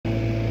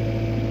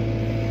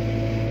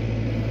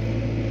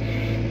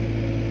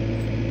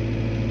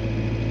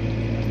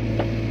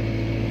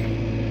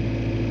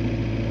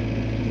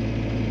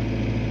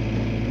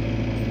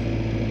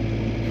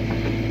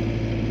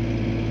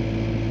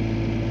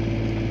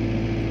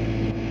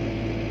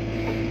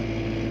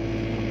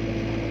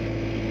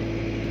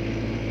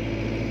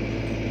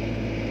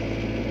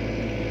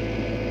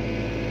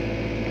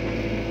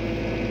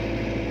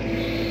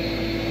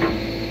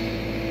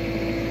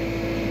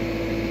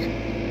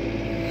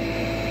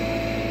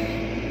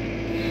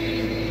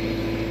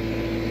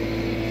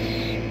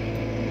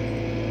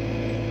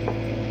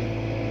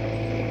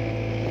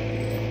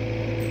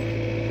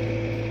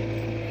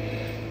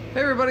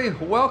everybody,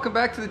 welcome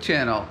back to the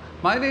channel.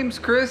 My name's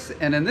Chris,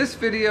 and in this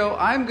video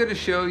I'm going to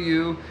show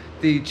you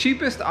the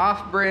cheapest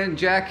off-brand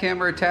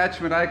jackhammer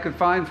attachment I could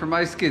find for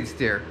my skid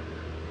steer.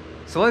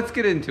 So let's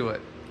get into it.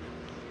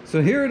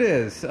 So here it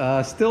is,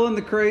 still in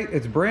the crate.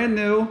 It's brand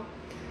new.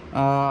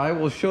 I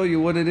will show you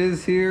what it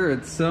is here.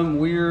 It's some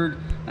weird,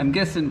 I'm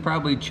guessing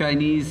probably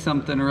Chinese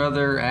something or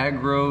other,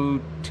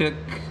 Agrotk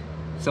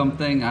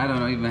something. I don't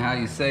know even how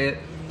you say it.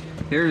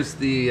 Here's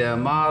the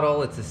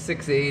model. It's a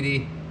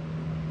 680.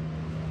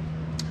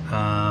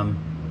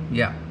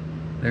 Yeah,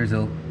 there's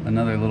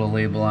another little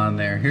label on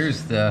there.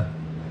 Here's the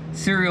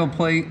serial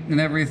plate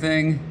and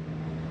everything.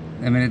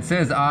 I mean, it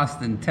says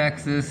Austin,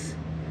 Texas.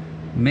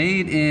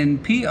 Made in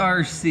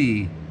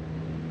PRC.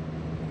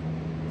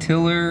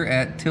 Tiller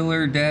at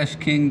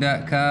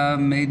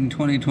tiller-king.com. Made in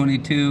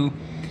 2022.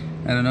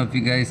 I don't know if you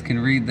guys can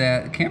read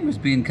that. The camera's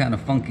being kind of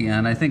funky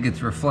on. I think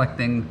it's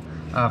reflecting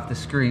off the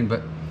screen,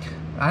 but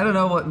I don't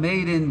know what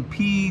made in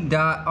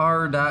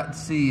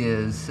P.R.C.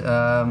 is.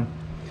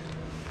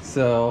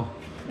 So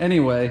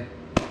anyway,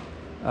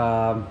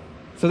 so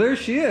there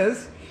she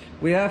is.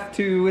 We have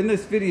to, in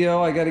this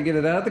video, I got to get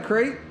it out of the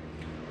crate.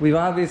 We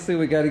got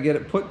to get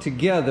it put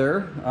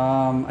together.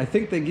 I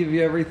think they give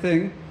you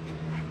everything.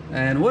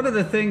 And one of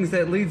the things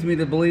that leads me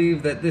to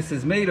believe that this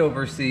is made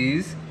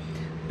overseas,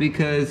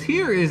 because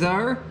here is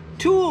our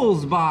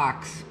tools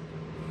box.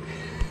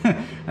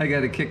 I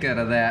got a kick out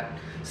of that.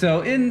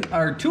 So in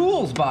our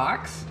tools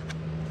box,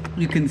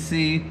 you can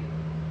see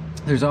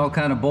there's all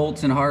kind of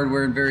bolts and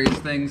hardware and various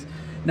things.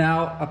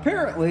 Now,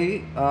 apparently,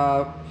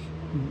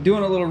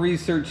 doing a little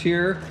research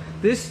here,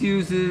 this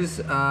uses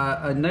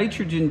a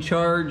nitrogen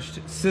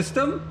charged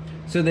system.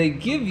 So they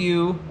give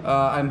you,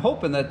 I'm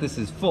hoping that this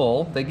is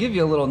full, they give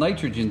you a little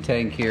nitrogen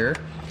tank here.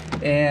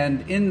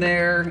 And in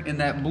there, in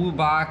that blue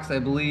box, I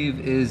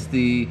believe, is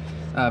the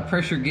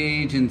pressure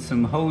gauge and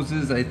some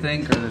hoses, I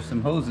think, or there's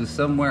some hoses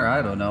somewhere,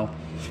 I don't know.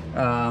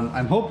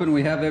 I'm hoping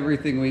we have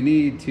everything we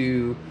need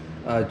to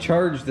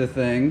charge the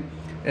thing.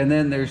 And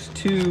then there's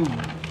two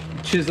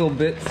chisel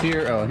bits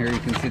here. Oh, here you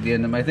can see the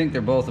end of them. I think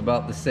they're both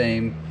about the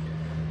same.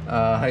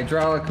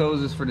 Hydraulic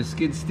hoses for the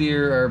skid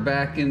steer are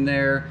back in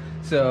there.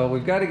 So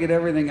we've got to get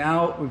everything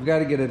out. We've got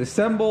to get it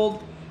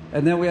assembled.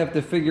 And then we have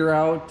to figure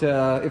out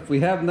if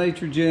we have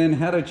nitrogen,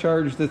 how to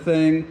charge the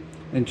thing,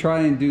 and try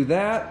and do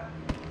that.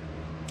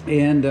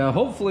 And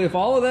hopefully, if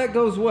all of that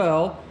goes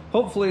well,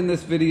 hopefully in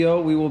this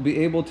video we will be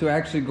able to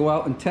actually go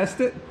out and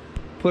test it,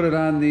 put it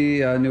on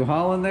the New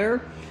Holland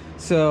there.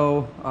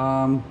 So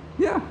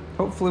yeah,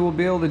 hopefully we'll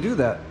be able to do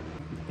that.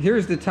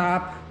 Here's the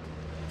top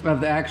of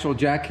the actual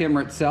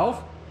jackhammer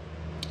itself.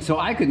 So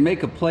I could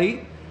make a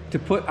plate to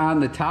put on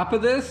the top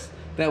of this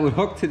that would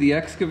hook to the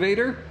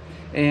excavator,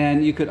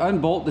 and you could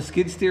unbolt the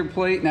skid steer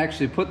plate and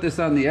actually put this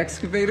on the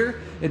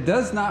excavator. It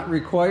does not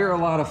require a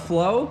lot of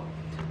flow.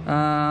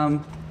 I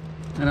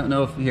don't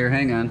know if, here,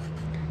 hang on.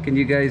 Can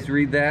you guys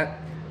read that?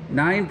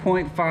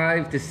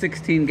 9.5 to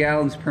 16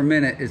 gallons per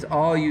minute is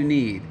all you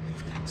need.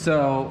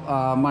 So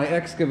my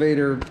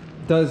excavator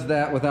does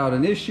that without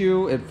an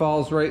issue. It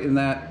falls right in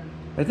that,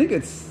 I think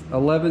it's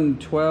 11,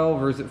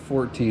 12, or is it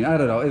 14? I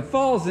don't know. It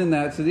falls in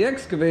that. So the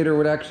excavator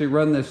would actually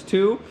run this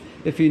too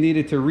if you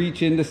needed to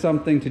reach into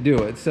something to do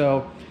it.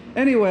 So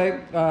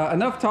anyway,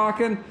 enough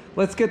talking.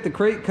 Let's get the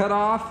crate cut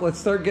off. Let's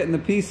start getting the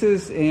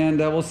pieces, and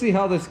we'll see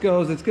how this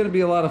goes. It's going to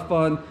be a lot of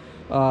fun.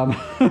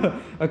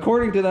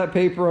 According to that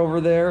paper over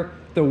there,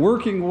 the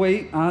working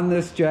weight on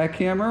this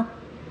jackhammer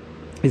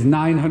is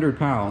 900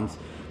 pounds.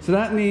 So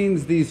that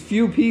means these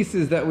few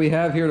pieces that we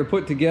have here to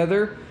put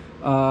together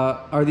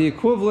are the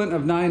equivalent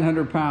of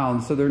 900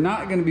 pounds. So they're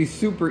not going to be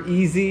super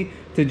easy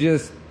to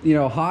just, you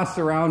know, hoss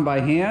around by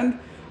hand.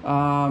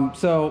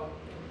 So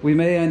we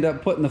may end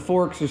up putting the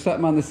forks or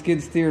something on the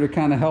skid steer to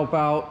kind of help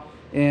out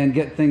and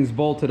get things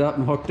bolted up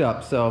and hooked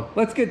up. So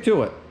let's get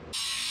to it.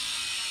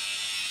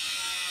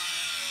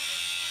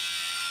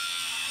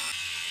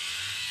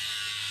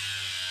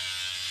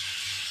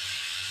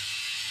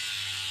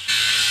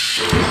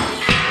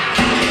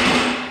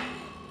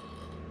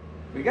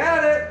 We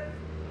got it.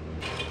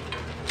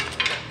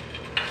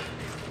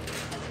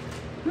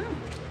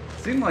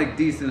 Seem like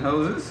decent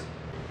hoses.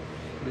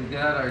 We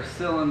got our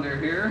cylinder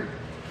here.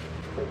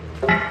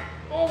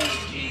 Oh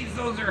geez,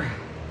 those are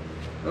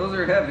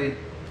heavy.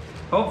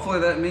 Hopefully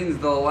that means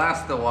they'll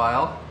last a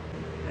while.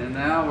 And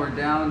now we're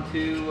down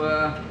to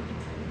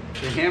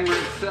the hammer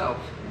itself.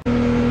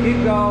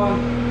 Keep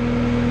going.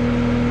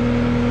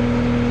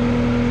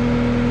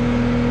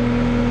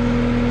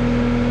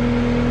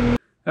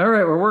 All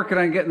right, we're working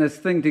on getting this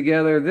thing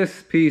together.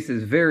 This piece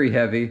is very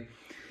heavy.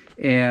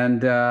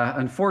 And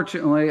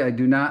unfortunately, I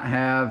do not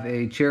have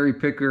a cherry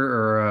picker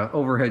or an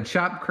overhead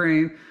shop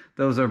crane.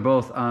 Those are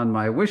both on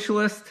my wish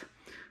list,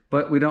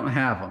 but we don't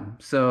have them.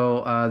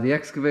 So the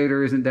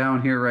excavator isn't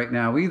down here right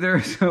now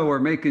either, so we're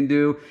making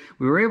do.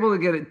 We were able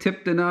to get it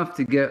tipped enough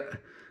to get,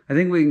 I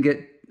think we can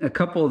get a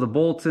couple of the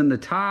bolts in the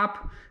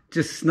top,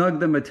 just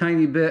snug them a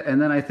tiny bit,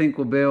 and then I think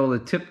we'll be able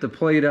to tip the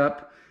plate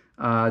up,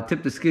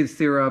 tip the skid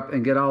steer up,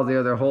 and get all the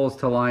other holes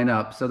to line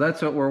up. So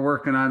that's what we're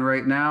working on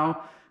right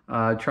now.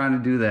 trying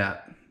to do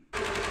that.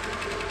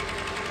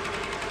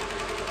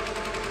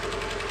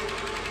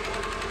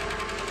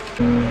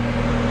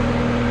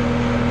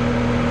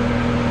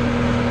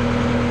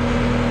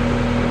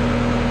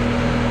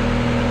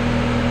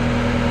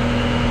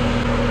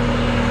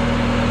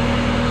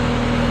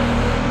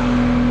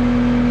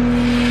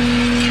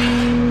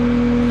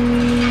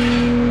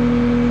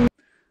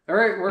 All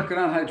right, working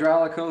on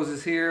hydraulic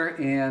hoses here,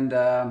 and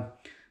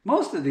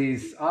most of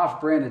these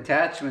off-brand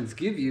attachments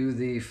give you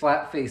the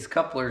flat face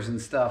couplers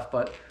and stuff,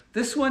 but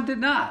this one did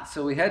not,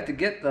 so we had to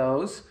get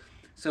those.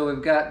 So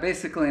we've got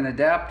basically an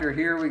adapter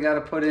here we got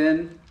to put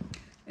in,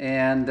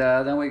 and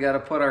then we got to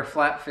put our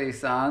flat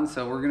face on,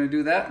 so we're going to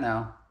do that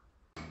now.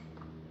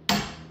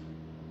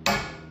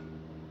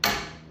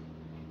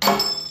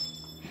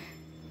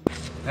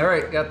 All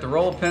right, got the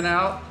roll pin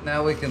out.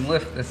 Now we can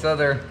lift this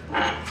other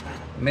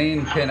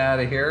main pin out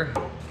of here.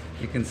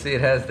 You can see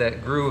it has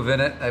that groove in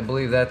it. I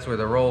believe that's where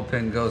the roll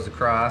pin goes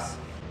across.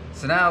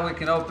 So now we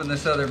can open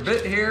this other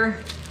bit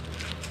here.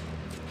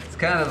 It's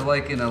kind of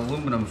like an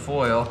aluminum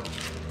foil.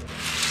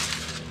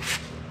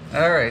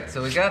 All right,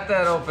 so we got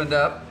that opened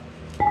up.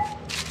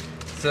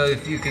 So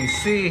if you can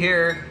see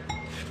here,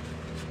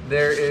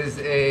 there is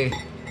a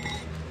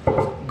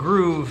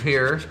groove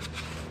here.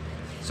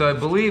 So I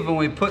believe when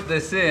we put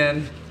this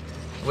in,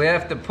 we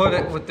have to put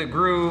it with the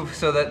groove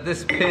so that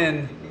this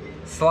pin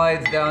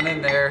slides down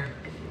in there,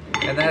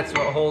 and that's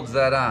what holds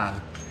that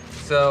on.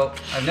 So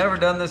I've never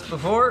done this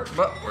before,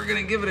 but we're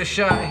gonna give it a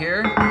shot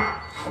here.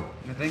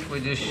 I think we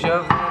just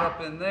shove that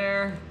up in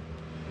there.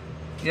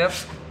 Yep.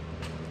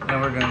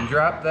 And we're gonna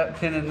drop that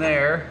pin in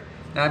there.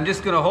 Now I'm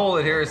just gonna hold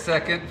it here a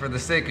second for the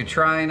sake of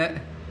trying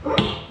it.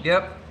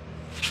 Yep.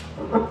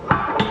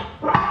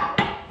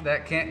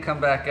 That can't come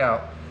back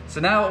out. So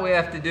now what we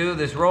have to do,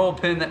 this roll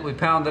pin that we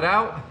pounded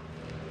out,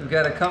 we've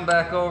got to come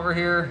back over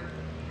here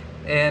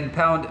and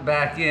pound it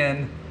back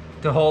in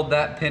to hold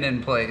that pin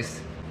in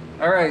place.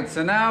 All right,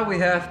 so now we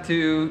have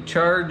to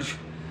charge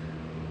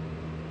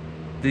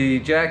the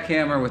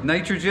jackhammer with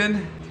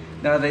nitrogen.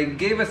 Now they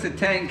gave us a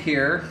tank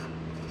here.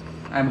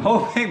 I'm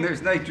hoping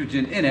there's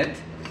nitrogen in it.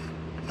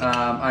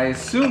 I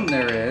assume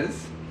there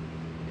is.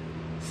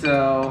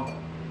 So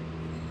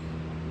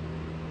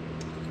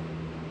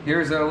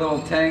here's our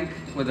little tank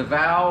with a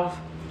valve.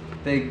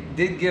 They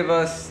did give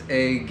us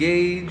a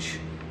gauge,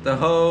 the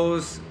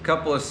hose, a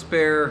couple of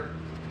spare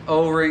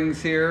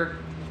O-rings here,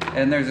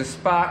 and there's a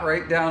spot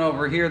right down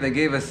over here. They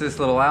gave us this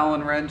little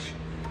Allen wrench,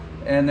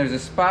 and there's a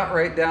spot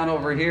right down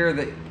over here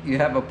that you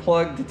have a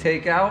plug to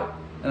take out,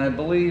 and I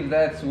believe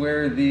that's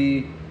where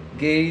the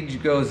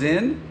gauge goes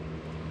in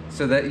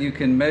so that you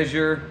can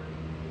measure.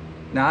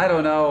 Now I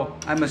don't know,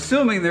 I'm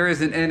assuming there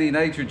isn't any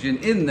nitrogen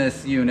in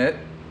this unit.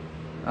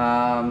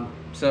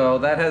 So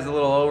that has a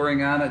little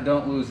O-ring on it.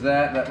 Don't lose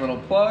that little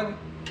plug.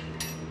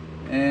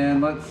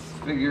 And let's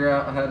figure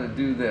out how to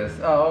do this.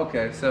 Oh,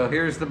 okay, so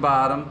here's the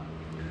bottom.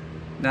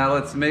 Now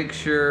let's make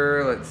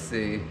sure, let's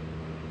see.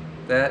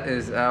 That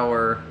is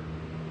our,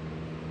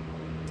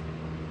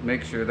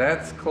 make sure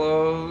that's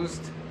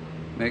closed.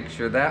 Make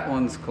sure that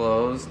one's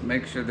closed.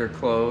 Make sure they're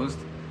closed.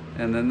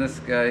 And then this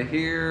guy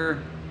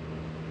here.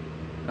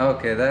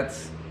 Okay,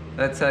 that's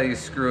how you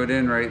screw it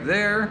in right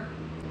there.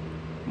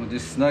 We'll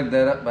just snug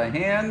that up by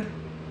hand.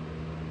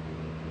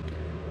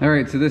 All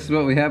right, so this is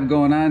what we have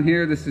going on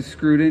here. This is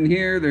screwed in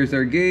here. There's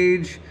our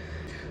gauge.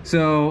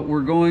 So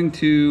we're going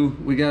to,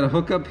 we got a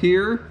hook up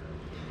here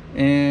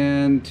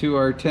and to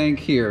our tank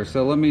here.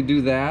 So let me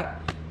do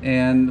that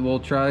and we'll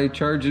try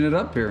charging it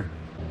up here.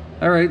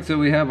 All right, so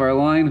we have our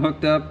line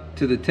hooked up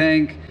to the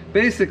tank.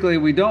 Basically,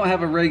 we don't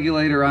have a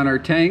regulator on our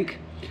tank.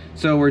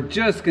 So we're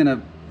just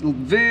gonna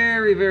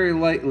very, very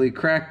lightly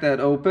crack that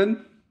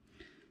open.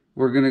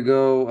 We're gonna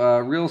go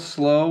real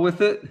slow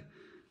with it,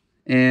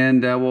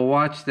 and we'll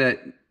watch that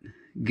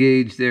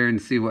gauge there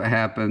and see what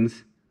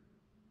happens.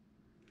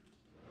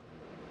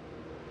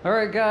 All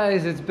right,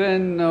 guys, it's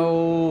been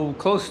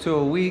close to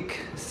a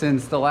week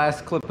since the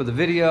last clip of the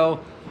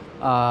video.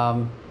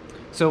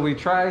 So we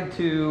tried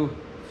to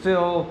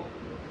fill,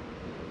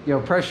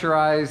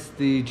 pressurize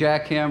the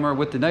jackhammer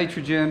with the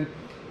nitrogen,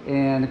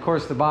 and of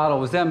course the bottle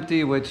was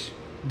empty, which,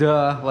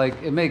 duh,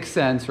 like it makes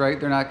sense, right?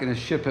 They're not going to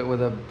ship it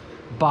with a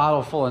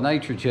bottle full of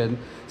nitrogen.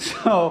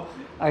 So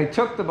I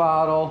took the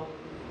bottle,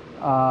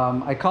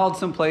 I called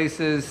some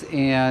places,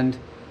 and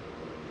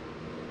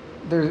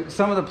there's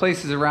some of the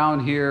places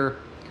around here,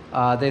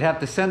 they'd have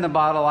to send the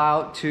bottle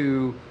out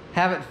to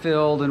have it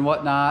filled and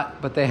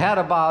whatnot, but they had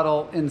a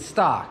bottle in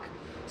stock.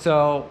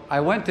 So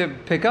I went to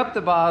pick up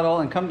the bottle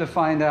and come to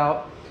find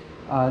out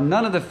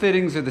none of the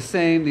fittings are the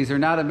same. These are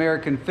not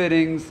American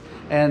fittings,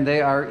 and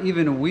they are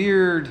even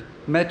weird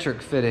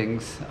metric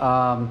fittings.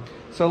 So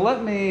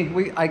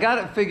I got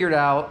it figured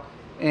out,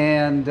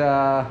 and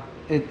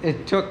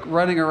it took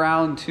running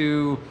around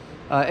to,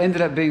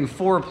 ended up being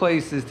 4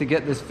 places to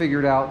get this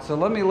figured out. So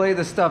let me lay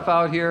the stuff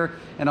out here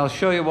and I'll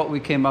show you what we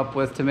came up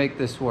with to make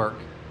this work.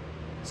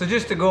 So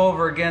just to go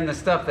over again the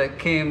stuff that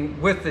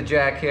came with the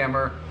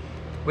jackhammer,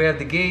 we have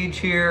the gauge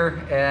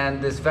here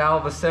and this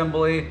valve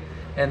assembly,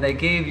 and they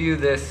gave you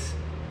this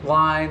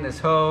line, this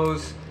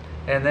hose,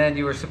 and then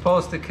you were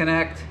supposed to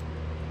connect,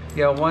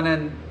 you know, one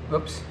end,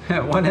 whoops,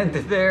 one end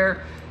to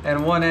there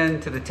and one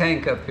end to the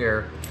tank up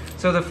here.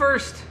 So the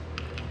first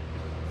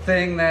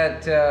thing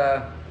that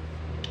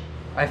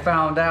I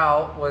found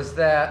out was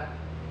that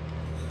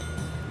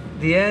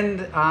the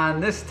end on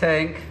this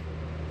tank,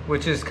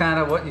 which is kind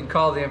of what you'd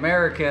call the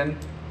American,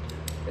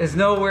 is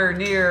nowhere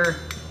near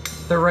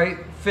the right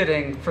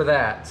fitting for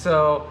that.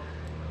 So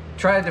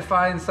tried to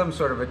find some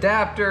sort of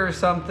adapter or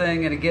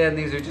something, and again,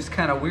 these are just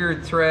kind of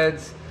weird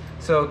threads,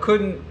 so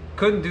couldn't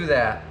do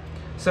that.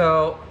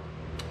 So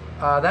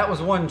that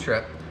was one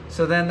trip.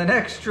 So then the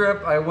next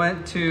trip, I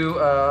went to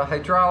a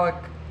hydraulic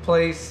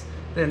place,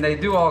 and they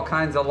do all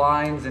kinds of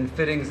lines and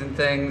fittings and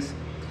things,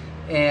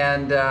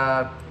 and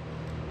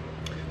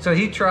so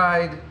he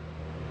tried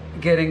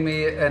getting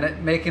me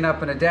and making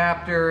up an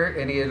adapter,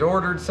 and he had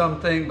ordered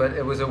something, but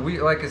it was a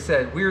weird, like I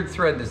said, weird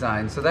thread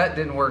design, so that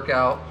didn't work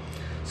out.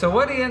 So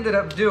what he ended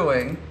up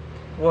doing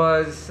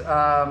was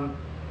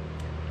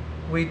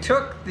we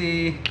took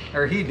the,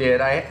 or he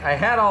did, I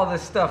had all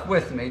this stuff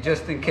with me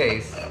just in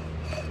case.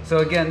 So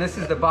again, this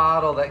is the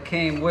bottle that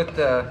came with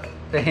the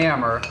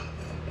hammer.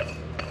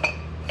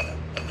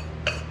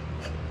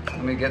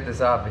 Let me get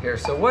this off of here.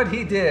 So what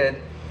he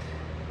did,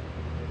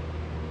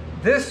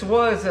 this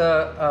was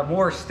a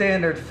more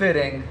standard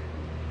fitting.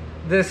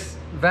 This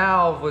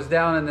valve was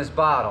down in this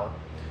bottle.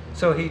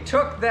 So he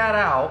took that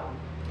out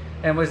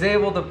and was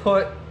able to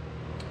put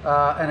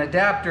an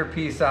adapter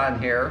piece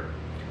on here,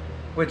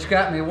 which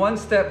got me one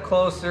step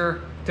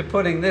closer to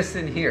putting this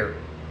in here.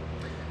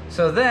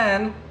 So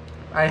then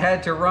I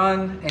had to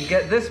run and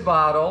get this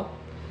bottle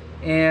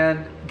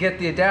and get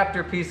the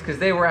adapter piece because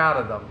they were out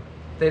of them.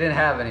 They didn't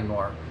have any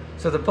more.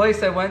 So the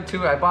place I went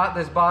to, I bought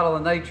this bottle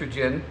of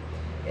nitrogen,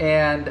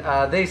 and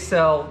they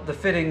sell the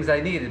fittings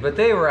I needed, but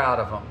they were out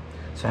of them.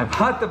 So I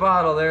bought the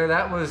bottle there.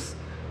 That was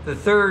the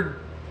third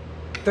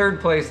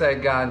place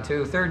I'd gone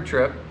to, third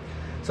trip.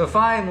 So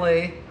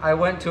finally, I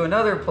went to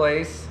another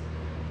place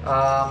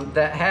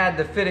that had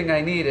the fitting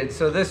I needed.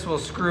 So this will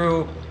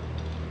screw,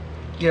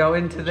 you know,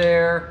 into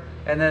there,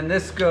 and then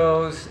this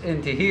goes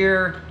into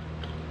here.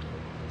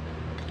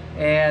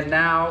 And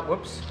now,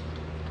 whoops,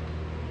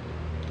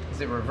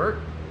 does it revert?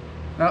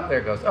 Oh, there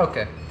it goes.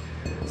 Okay.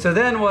 So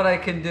then what I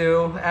can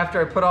do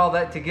after I put all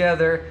that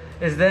together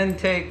is then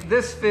take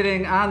this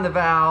fitting on the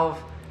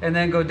valve and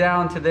then go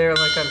down to there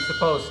like I'm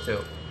supposed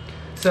to.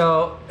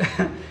 So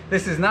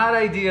this is not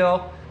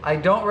ideal. I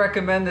don't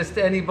recommend this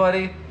to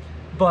anybody,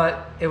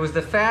 but it was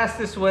the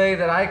fastest way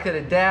that I could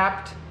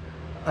adapt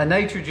a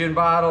nitrogen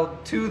bottle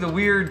to the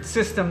weird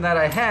system that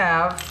I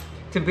have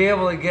to be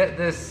able to get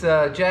this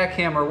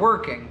jackhammer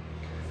working.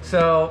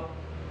 So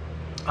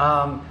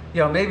you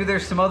know, maybe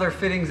there's some other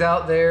fittings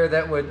out there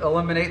that would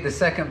eliminate the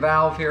second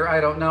valve here. I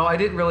don't know. I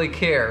didn't really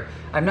care.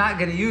 I'm not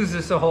going to use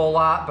this a whole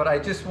lot, but I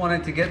just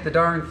wanted to get the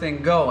darn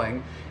thing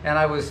going. And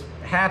I was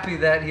happy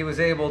that he was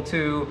able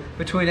to,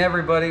 between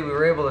everybody, we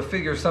were able to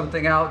figure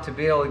something out to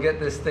be able to get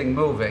this thing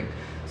moving.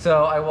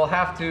 So I will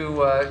have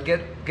to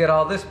get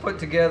all this put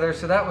together.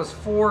 So that was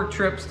 4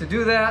 trips to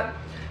do that.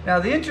 Now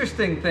the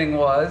interesting thing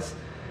was,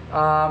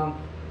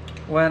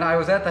 when I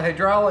was at the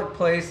hydraulic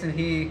place and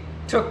he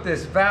took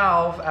this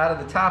valve out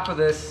of the top of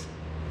this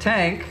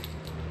tank,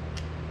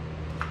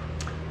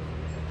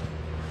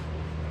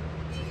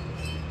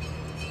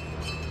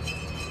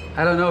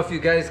 I don't know if you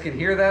guys can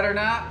hear that or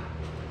not.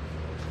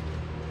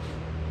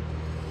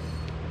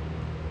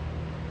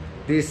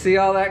 Do you see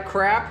all that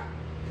crap?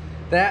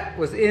 That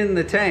was in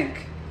the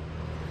tank.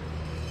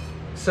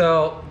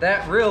 So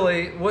that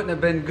really wouldn't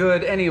have been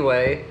good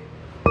anyway.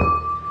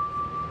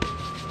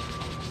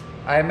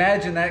 I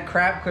imagine that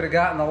crap could have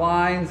gotten the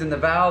lines and the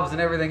valves and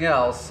everything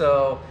else.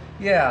 So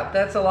yeah,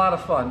 that's a lot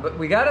of fun. But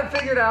we got it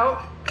figured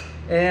out,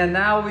 and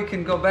now we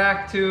can go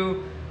back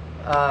to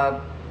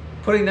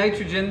putting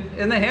nitrogen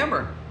in the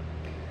hammer.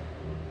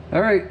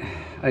 All right,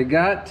 I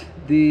got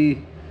the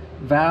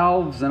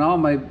valves and all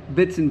my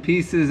bits and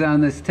pieces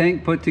on this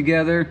tank put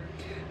together.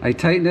 I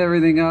tightened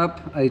everything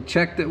up. I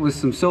checked it with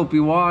some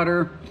soapy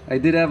water. I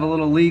did have a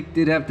little leak,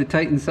 did have to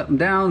tighten something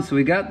down, so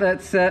we got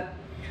that set.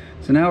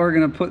 So now we're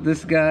gonna put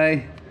this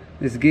guy,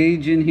 this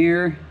gauge in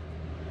here,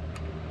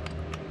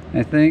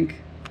 I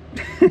think.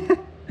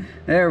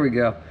 There we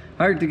go.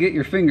 Hard to get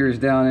your fingers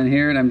down in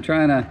here, and I'm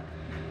trying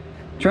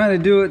to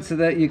do it so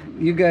that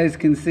you guys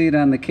can see it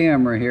on the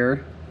camera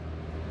here.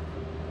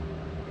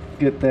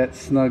 Get that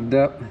snugged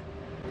up.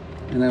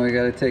 And then we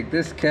gotta take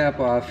this cap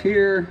off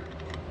here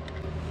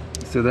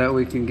so that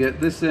we can get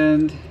this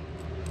end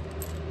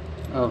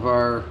of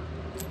our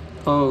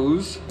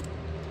hose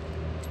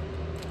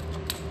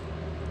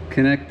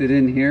connected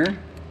in here.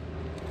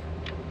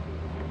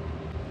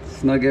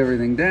 Snug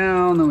everything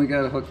down, then we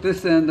got to hook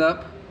this end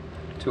up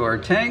to our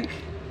tank,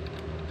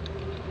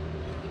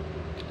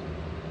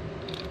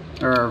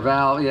 or our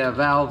valve, yeah,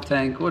 valve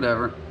tank,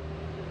 whatever.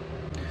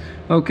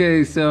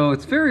 Okay, so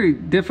it's very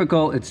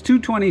difficult. It's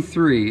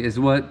 223 is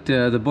what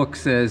the book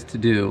says to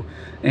do,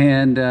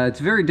 and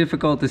it's very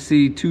difficult to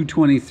see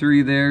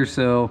 223 there,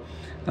 so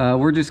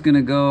We're just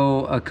gonna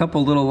go a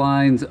couple little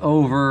lines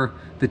over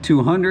the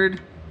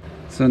 200.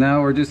 So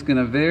now we're just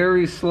gonna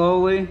very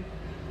slowly,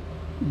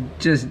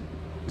 just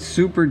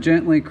super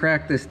gently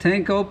crack this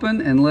tank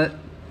open and let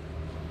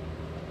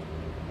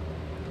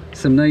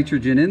some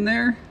nitrogen in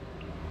there.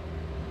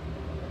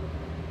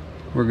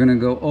 We're gonna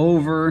go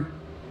over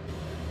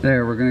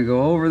there. We're gonna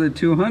go over the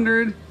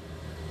 200.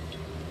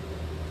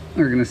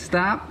 We're gonna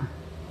stop.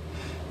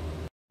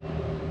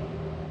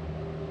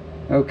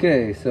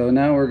 Okay, so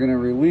now we're gonna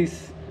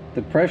release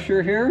the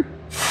pressure here.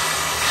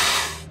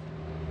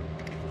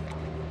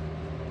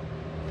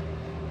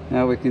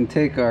 Now we can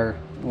take our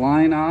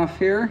line off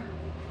here.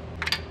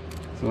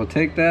 So we'll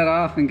take that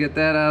off and get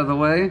that out of the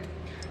way.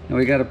 And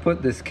we got to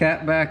put this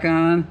cap back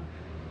on.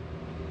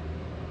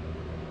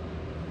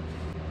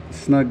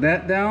 Snug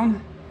that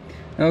down.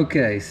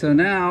 Okay, so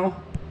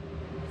now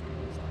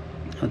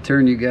I'll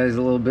turn you guys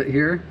a little bit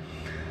here.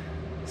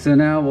 So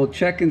now we'll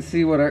check and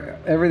see what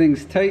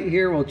everything's tight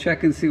here. We'll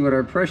check and see what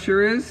our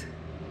pressure is.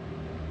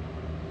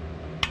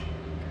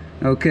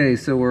 Okay,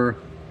 so we're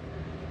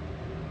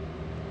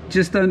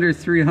just under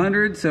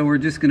 300, so we're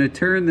just going to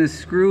turn this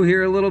screw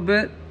here a little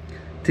bit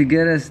to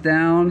get us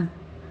down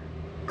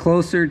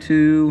closer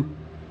to,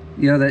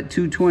 you know, that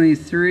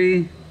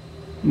 223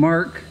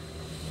 mark.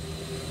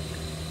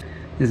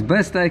 As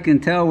best I can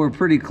tell, we're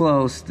pretty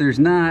close. There's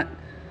not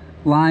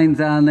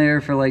lines on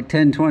there for like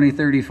 10, 20,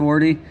 30,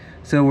 40,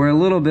 so we're a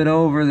little bit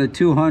over the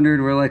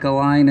 200. We're like a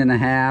line and a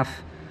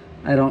half.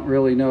 I don't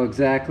really know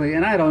exactly,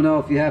 and I don't know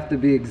if you have to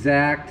be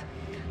exact.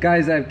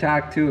 Guys I've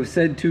talked to have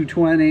said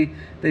 220.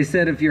 They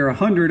said if you're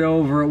 100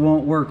 over, it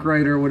won't work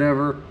right or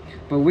whatever.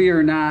 But we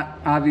are not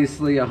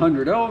obviously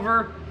 100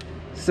 over,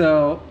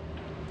 so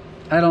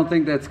I don't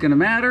think that's going to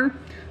matter.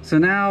 So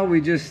now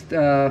we just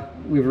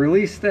we've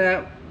released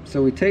that.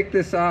 So we take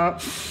this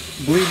off,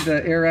 bleed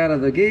the air out of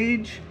the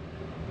gauge,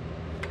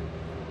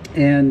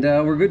 and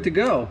we're good to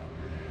go.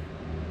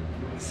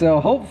 So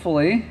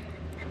hopefully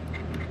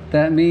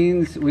that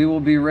means we will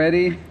be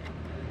ready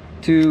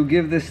to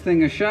give this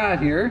thing a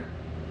shot here.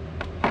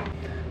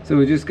 So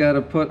we just got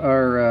to put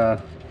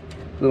our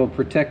little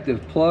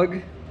protective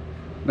plug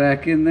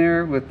back in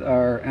there with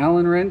our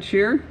Allen wrench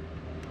here.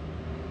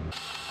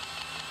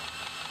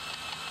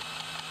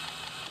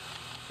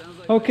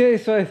 Okay,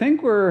 so I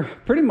think we're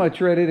pretty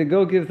much ready to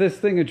go give this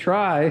thing a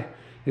try.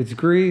 It's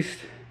greased,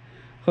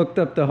 hooked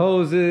up the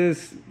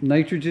hoses,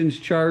 nitrogen's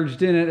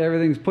charged in it,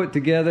 everything's put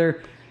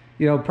together.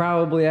 You know,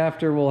 probably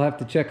after we'll have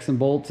to check some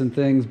bolts and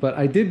things, but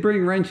I did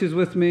bring wrenches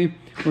with me.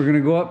 We're gonna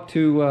go up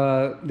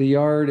to the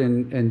yard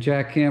and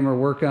jackhammer,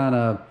 work on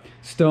a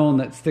stone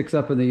that sticks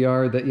up in the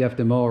yard that you have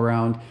to mow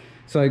around.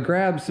 So I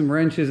grabbed some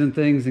wrenches and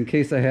things in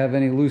case I have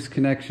any loose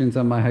connections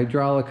on my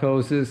hydraulic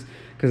hoses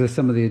because of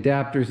some of the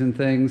adapters and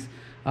things.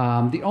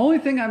 The only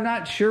thing I'm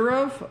not sure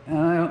of, and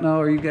I don't know,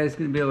 are you guys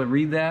gonna be able to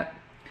read that?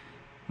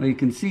 Well, you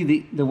can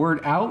see the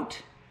word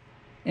out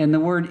and the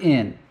word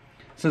in.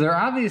 So there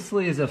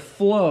obviously is a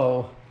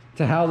flow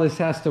to how this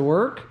has to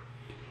work.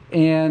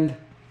 And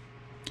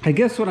I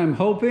guess what I'm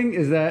hoping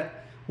is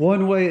that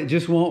one way it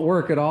just won't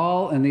work at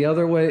all and the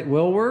other way it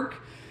will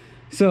work.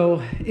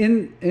 So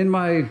in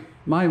my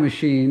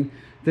machine,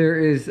 there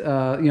is you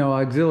know,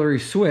 auxiliary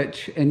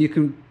switch, and you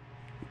can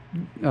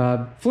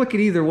flick it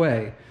either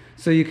way.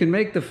 So you can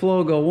make the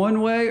flow go one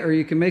way or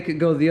you can make it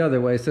go the other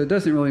way. So it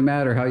doesn't really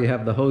matter how you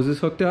have the hoses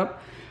hooked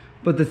up.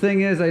 But the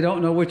thing is, I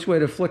don't know which way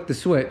to flick the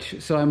switch.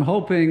 So I'm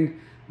hoping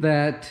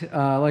that,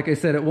 like I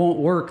said, it won't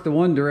work the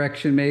one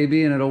direction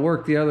maybe, and it'll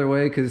work the other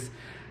way, because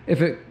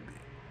if it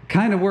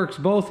kind of works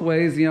both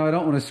ways, you know, I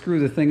don't want to screw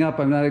the thing up.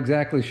 I'm not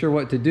exactly sure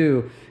what to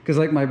do, because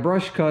like my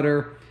brush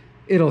cutter,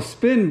 it'll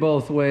spin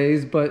both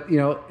ways, but you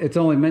know, it's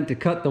only meant to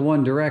cut the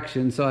one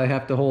direction, so I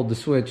have to hold the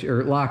switch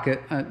or lock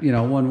it, you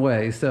know, one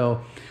way.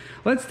 So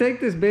let's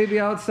take this baby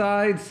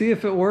outside, see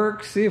if it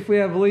works, see if we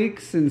have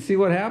leaks, and see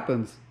what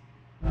happens.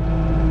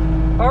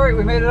 All right,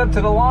 we made it up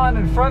to the lawn.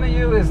 In front of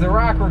you is the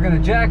rock we're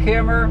going to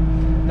jackhammer.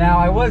 Now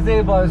I was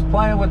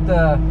playing with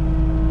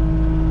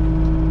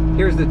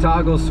here's the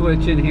toggle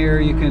switch in here.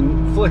 You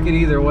can flick it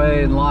either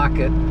way and lock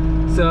it.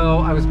 So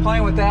I was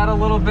playing with that a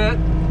little bit,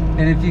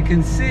 and if you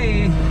can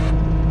see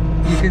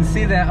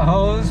that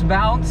hose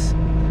bounce.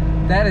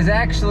 That is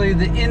actually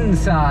the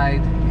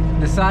inside,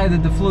 the side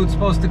that the flute's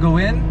supposed to go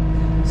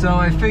in. So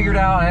I figured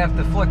out I have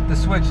to flick the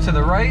switch to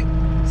the right.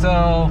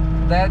 So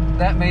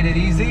that made it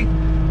easy.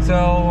 So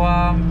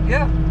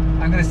yeah,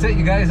 I'm gonna set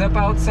you guys up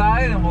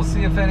outside and we'll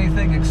see if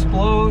anything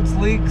explodes,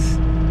 leaks,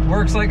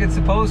 works like it's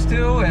supposed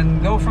to,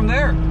 and go from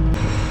there.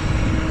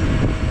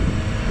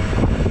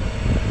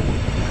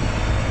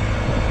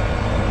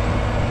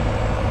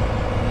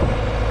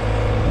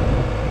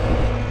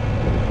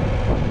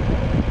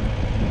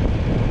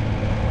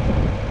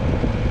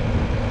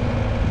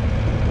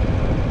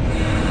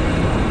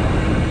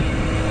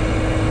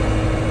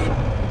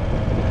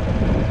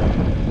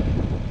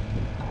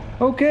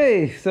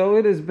 Okay, so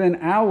it has been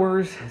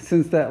hours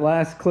since that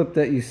last clip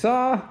that you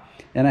saw,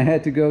 and I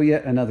had to go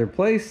yet another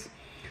place.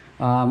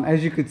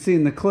 As you could see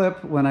in the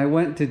clip, when I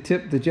went to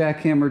tip the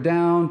jackhammer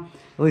down,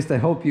 At least I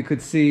hope you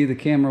could see. The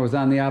camera was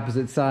on the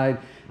opposite side.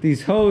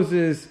 These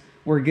hoses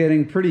were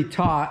getting pretty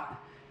taut,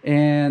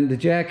 and the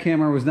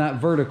jackhammer was not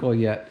vertical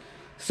yet.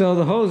 So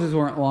the hoses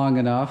weren't long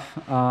enough.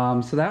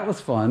 So that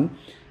was fun.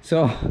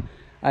 So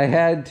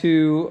I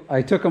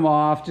took them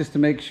off just to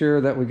make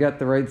sure that we got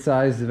the right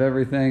size of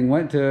everything.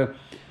 Went to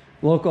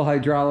local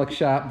hydraulic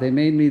shop. They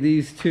made me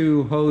these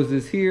two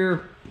hoses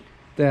here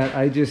that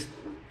I just,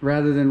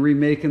 rather than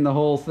remaking the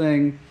whole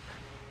thing,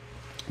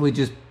 we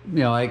just,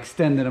 I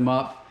extended them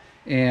up.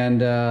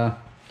 And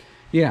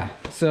yeah,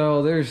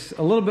 so there's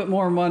a little bit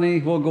more money.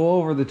 We'll go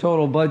over the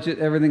total budget,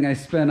 everything I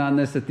spent on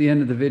this at the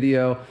end of the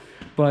video.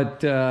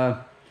 But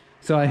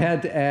so I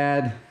had to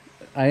add,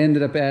 I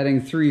ended up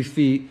adding 3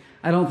 feet.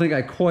 I don't think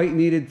I quite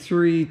needed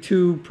 3.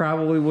 2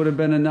 probably would have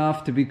been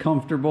enough to be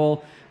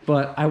comfortable,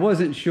 but I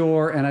wasn't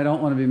sure, and I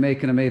don't want to be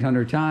making them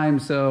 800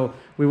 times, so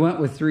we went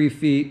with 3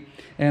 feet.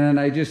 And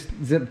then I just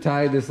zip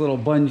tied this little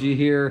bungee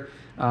here.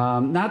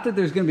 Not that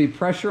there's going to be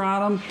pressure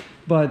on them,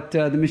 but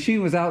the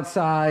machine was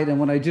outside, and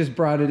when I just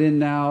brought it in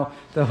now,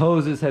 the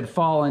hoses had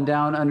fallen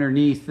down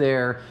underneath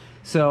there.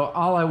 So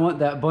all I want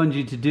that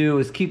bungee to do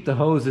is keep the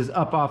hoses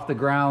up off the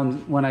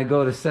ground when I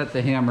go to set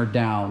the hammer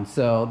down.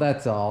 So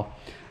that's all.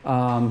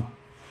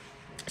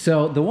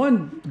 So the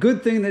one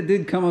good thing that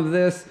did come of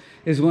this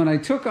is when I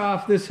took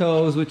off this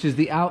hose, which is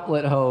the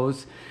outlet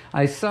hose,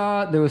 I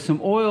saw there was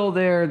some oil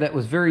there that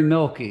was very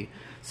milky.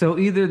 So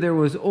either there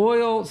was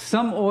oil,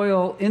 some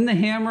oil in the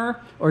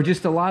hammer, or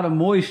just a lot of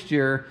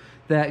moisture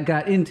that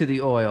got into the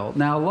oil.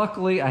 Now,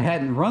 luckily, I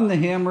hadn't run the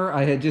hammer.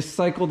 I had just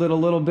cycled it a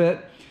little bit.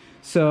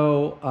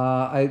 So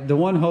the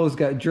one hose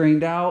got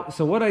drained out.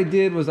 So what I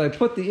did was I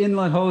put the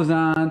inlet hose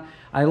on,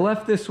 I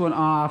left this one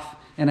off,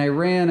 and I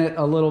ran it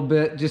a little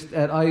bit just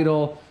at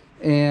idle,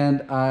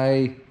 and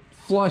I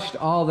flushed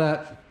all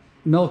that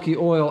milky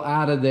oil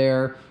out of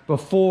there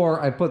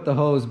before I put the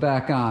hose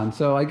back on.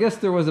 So I guess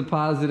there was a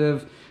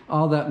positive.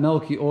 All that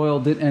milky oil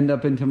did end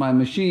up into my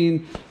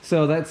machine,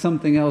 so that's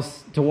something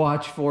else to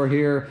watch for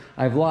here.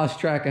 I've lost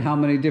track of how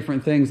many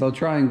different things. I'll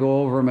try and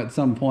go over them at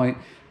some point,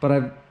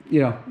 but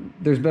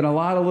there's been a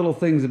lot of little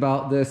things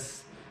about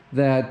this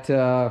that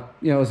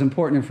is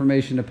important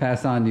information to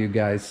pass on to you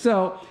guys.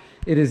 So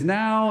it is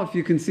now, if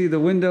you can see the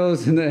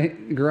windows in the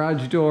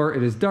garage door,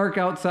 it is dark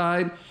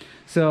outside.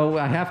 So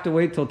I have to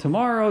wait till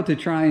tomorrow to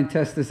try and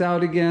test this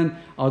out again.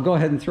 I'll go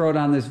ahead and throw it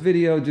on this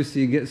video just so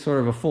you get sort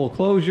of a full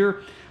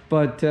closure.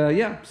 But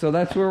yeah, so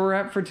that's where we're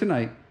at for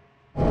tonight.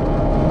 All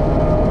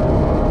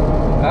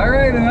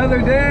right,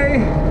 another day,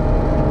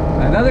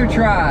 another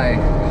try.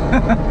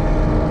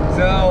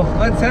 So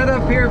let's head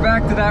up here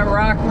back to that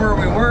rock where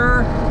we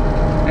were,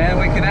 and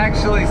we can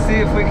actually see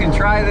if we can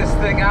try this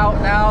thing out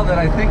now that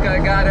I think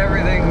I got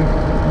everything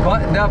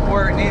buttoned up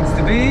where it needs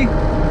to be.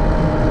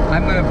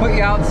 I'm going to put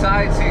you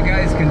outside so you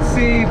guys can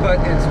see, but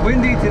it's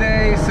windy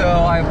today, so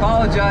I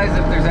apologize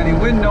if there's any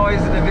wind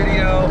noise in the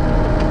video,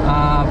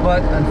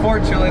 but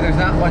unfortunately there's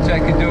not much I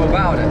can do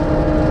about it.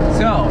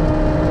 So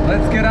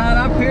let's get on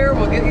up here,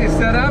 we'll get you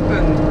set up,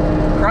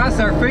 and cross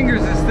our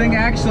fingers this thing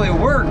actually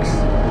works.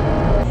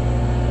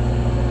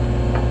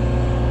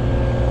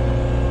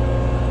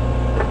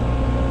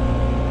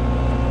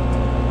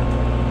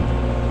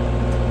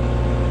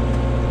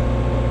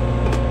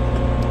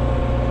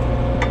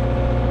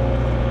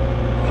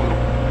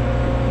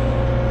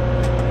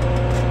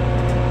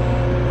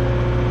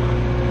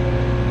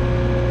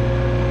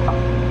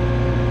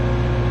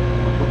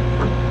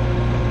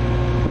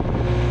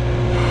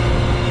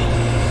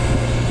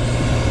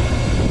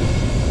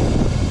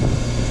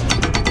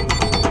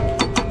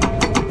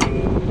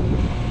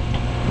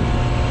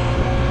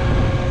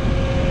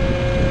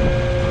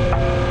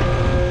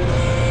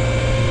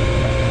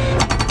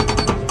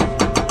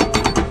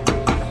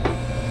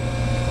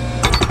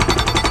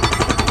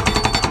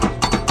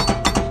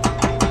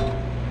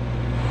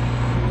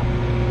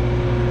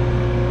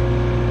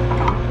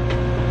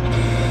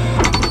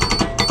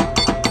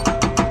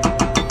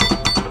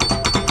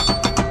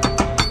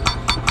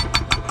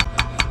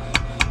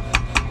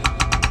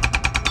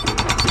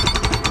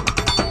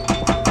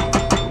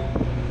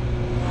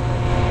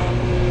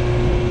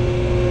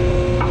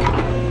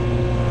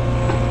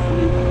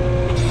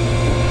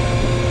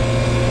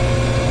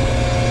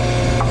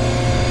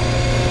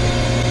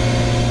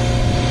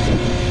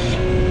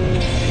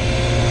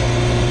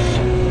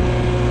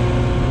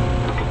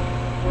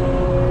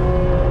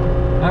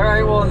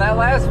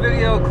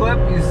 Video clip,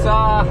 you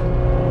saw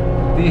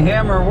the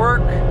hammer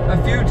work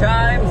a few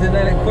times and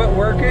then it quit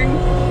working.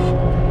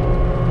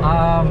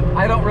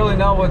 I don't really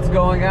know what's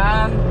going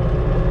on.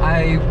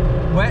 I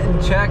went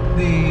and checked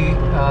the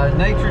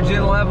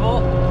nitrogen level,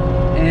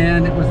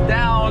 and it was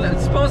down.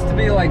 It's supposed to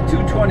be like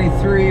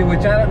 223, which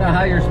I don't know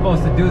how you're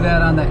supposed to do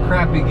that on that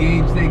crappy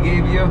gauge they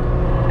gave you.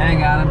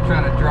 Hang on, I'm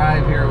trying to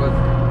drive here with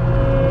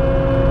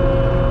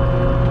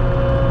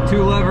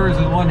 2 levers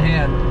with 1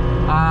 hand.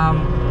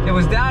 It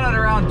was down at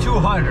around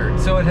 200,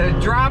 so it had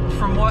dropped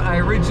from what I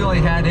originally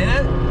had in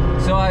it.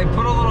 So I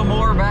put a little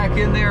more power back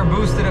in there,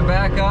 boosted it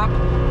back up.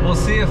 We'll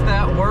see if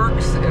that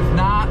works. If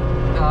not,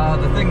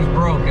 the thing's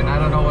broken. I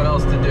don't know what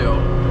else to do.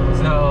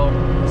 So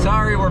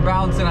sorry we're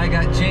bouncing. I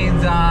got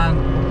chains on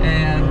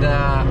and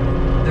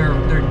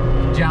they're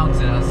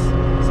jouncing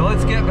us. So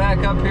let's get back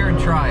up here and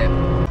try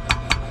it.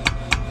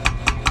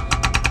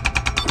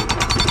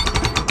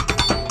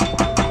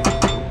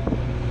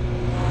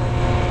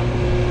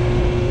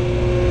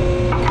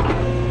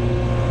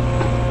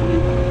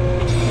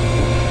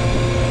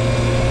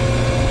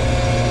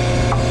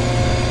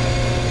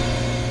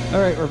 All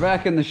right, we're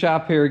back in the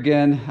shop here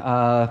again.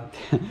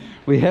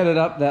 We headed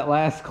up that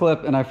last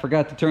clip and I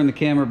forgot to turn the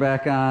camera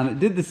back on. It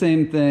did the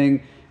same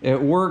thing.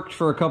 It worked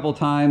for a couple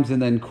times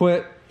and then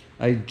quit.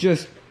 I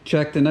just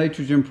checked the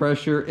nitrogen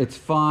pressure. It's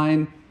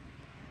fine.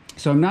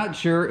 So I'm not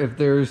sure if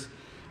there's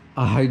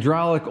a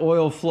hydraulic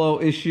oil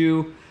flow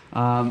issue.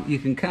 You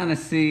can kind of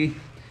see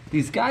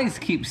these guys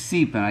keep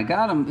seeping. I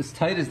got them as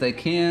tight as they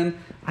can.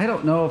 I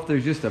don't know if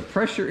there's just a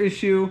pressure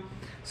issue.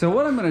 So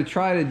what I'm going to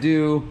try to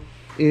do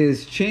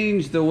is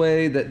change the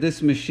way that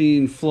this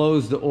machine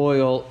flows the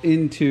oil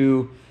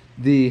into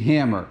the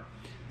hammer.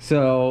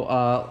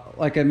 So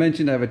like I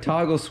mentioned, I have a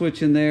toggle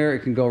switch in there.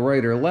 It can go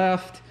right or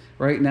left.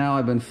 Right now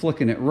I've been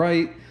flicking it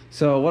right.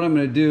 So what I'm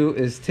going to do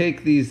is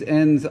take these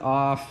ends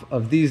off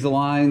of these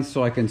lines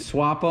so I can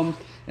swap them,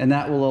 and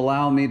that will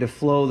allow me to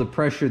flow the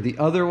pressure the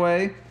other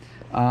way.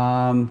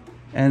 And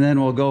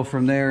then we'll go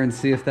from there and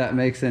see if that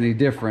makes any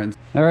difference.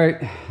 All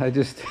right, I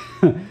just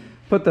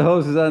put the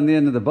hoses on the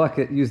end of the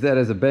bucket, use that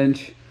as a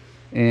bench,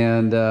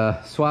 and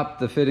swap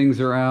the fittings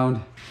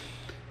around.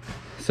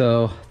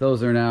 So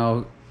those are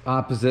now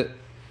opposite.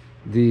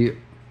 The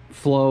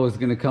flow is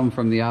going to come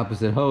from the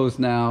opposite hose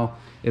now.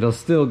 It'll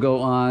still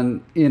go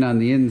on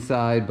the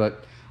inside,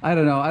 but I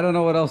don't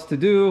know what else to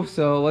do,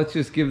 so let's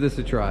just give this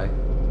a try.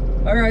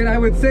 All right, I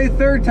would say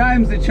third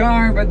time's the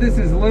charm, but this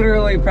is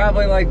literally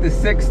probably like the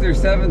 6th or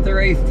 7th or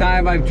 8th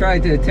time I've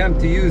tried to attempt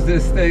to use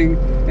this thing,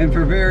 and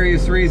for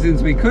various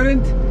reasons we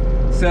couldn't.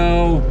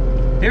 So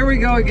here we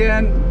go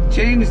again.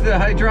 Change the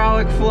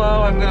hydraulic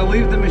flow. I'm going to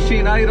leave the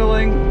machine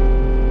idling,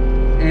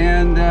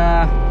 and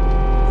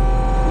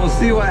we'll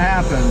see what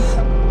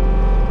happens.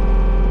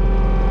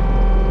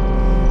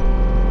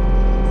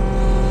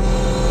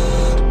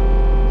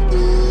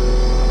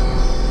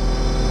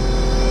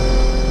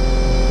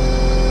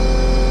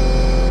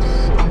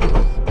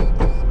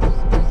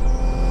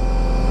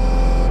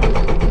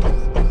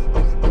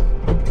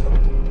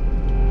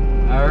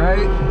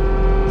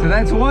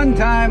 That's one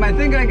time. I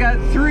think I got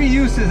 3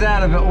 uses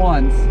out of it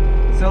once.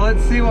 So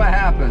let's see what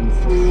happens.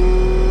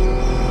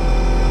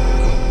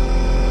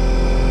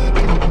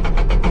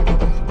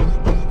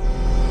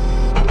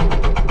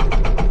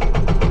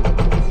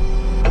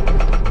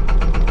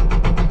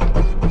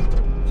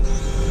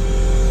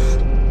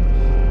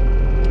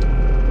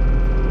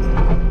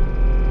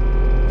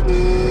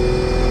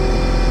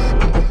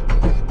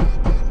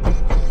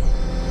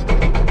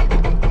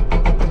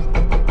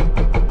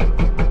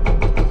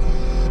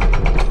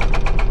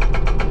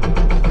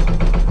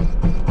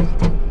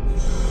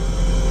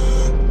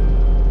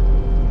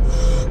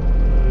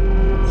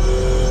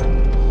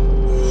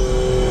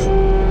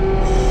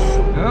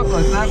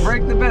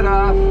 Break the bit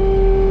off.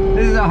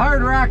 This is a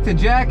hard rock to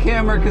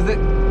jackhammer because it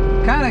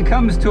kind of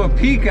comes to a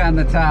peak on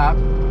the top.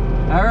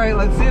 All right,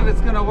 let's see if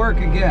it's going to work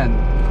again.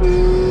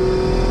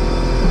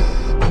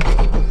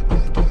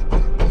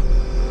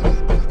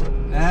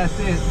 That's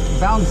it.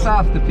 Bounced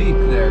off the peak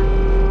there.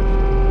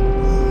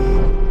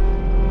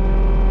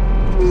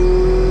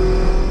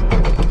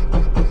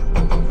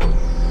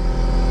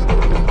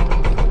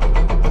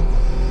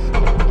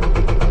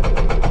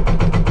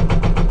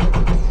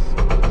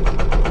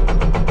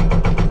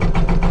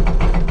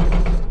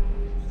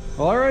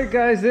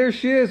 Guys, there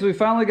she is. We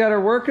finally got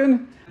her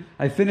working.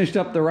 I finished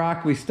up the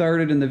rock we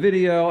started in the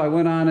video. I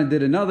went on and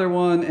did another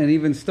one and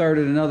even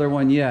started another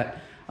one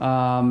yet.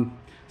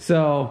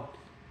 So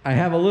I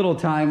have a little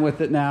time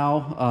with it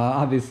now.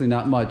 Obviously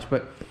not much,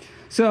 but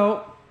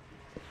so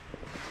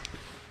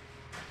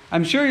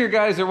I'm sure you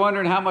guys are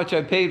wondering how much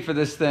I paid for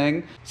this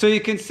thing. So you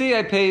can see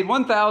I paid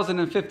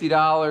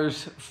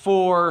 $1,050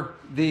 for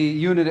the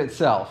unit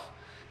itself.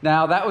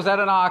 Now that was at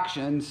an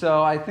auction,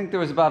 so I think there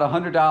was about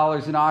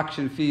 $100 in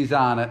auction fees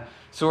on it.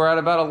 So we're at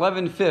about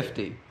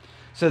 $1,150.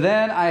 So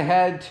then I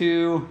had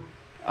to,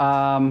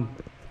 we'll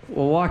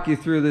walk you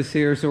through this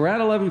here. So we're at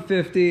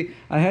 $1,150.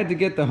 I had to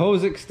get the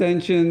hose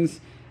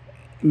extensions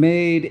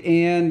made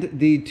and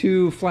the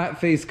 2 flat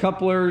face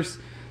couplers.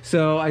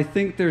 So I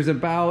think there's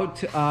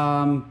about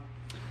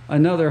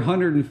another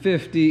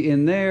 $150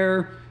 in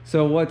there.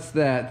 So what's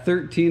that,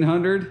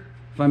 $1,300?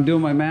 If I'm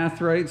doing my math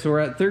right. So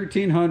we're at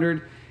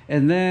 $1,300.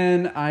 And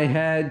then I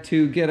had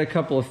to get a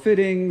couple of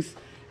fittings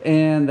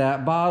and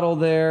that bottle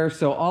there.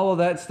 So all of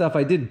that stuff,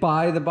 I did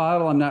buy the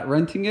bottle, I'm not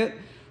renting it.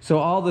 So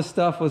all the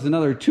stuff was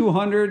another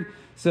 $200.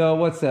 So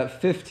what's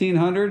that,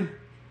 $1,500,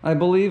 I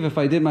believe, if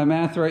I did my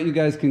math right. You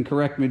guys can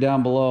correct me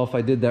down below if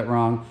I did that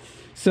wrong.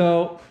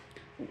 So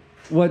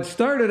what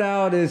started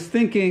out is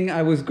thinking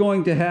I was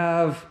going to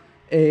have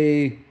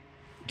a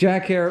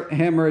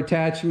jackhammer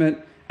attachment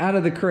out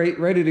of the crate,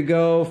 ready to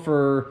go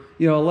for,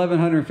 you know,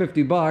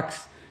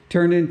 $1,150,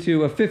 turned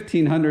into a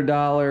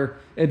 $1,500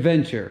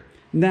 adventure.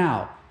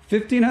 Now,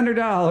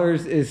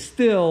 $1,500 is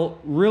still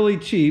really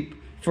cheap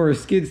for a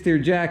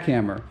Skidsteer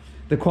jackhammer.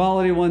 The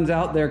quality ones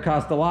out there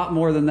cost a lot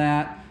more than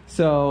that.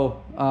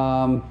 So,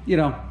 you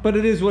know, but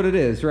it is what it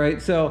is,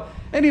 right? So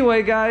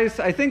anyway, guys,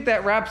 I think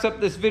that wraps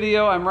up this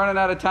video. I'm running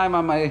out of time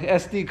on my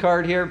SD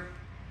card here.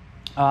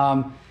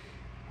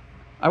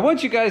 I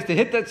want you guys to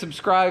hit that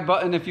subscribe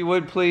button if you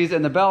would, please,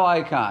 and the bell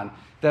icon.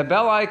 That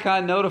bell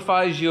icon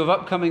notifies you of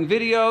upcoming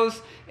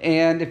videos,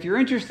 and if you're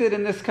interested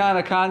in this kind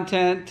of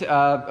content,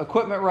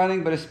 equipment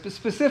running, but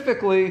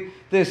specifically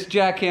this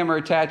jackhammer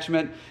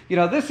attachment, you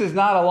know, this is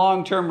not a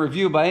long-term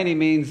review by any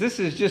means. This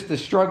is just the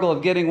struggle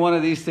of getting one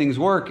of these things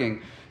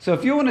working. So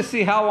if you want to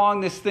see how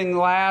long this thing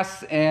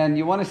lasts and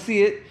you want to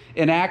see it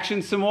in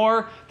action some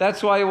more,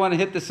 that's why you want to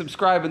hit the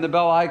subscribe and the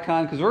bell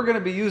icon, because we're going to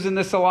be using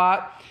this a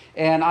lot,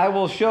 and I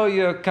will show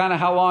you kind of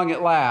how long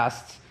it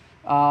lasts.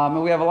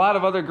 And we have a lot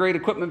of other great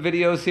equipment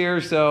videos here,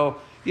 so,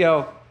 you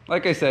know,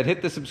 like I said,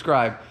 hit the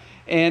subscribe.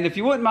 And if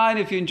you wouldn't mind,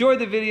 if you enjoyed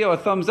the video, a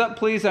thumbs up,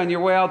 please, on your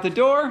way out the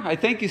door. I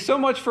thank you so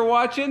much for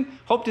watching.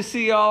 Hope to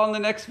see you all in the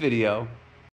next video.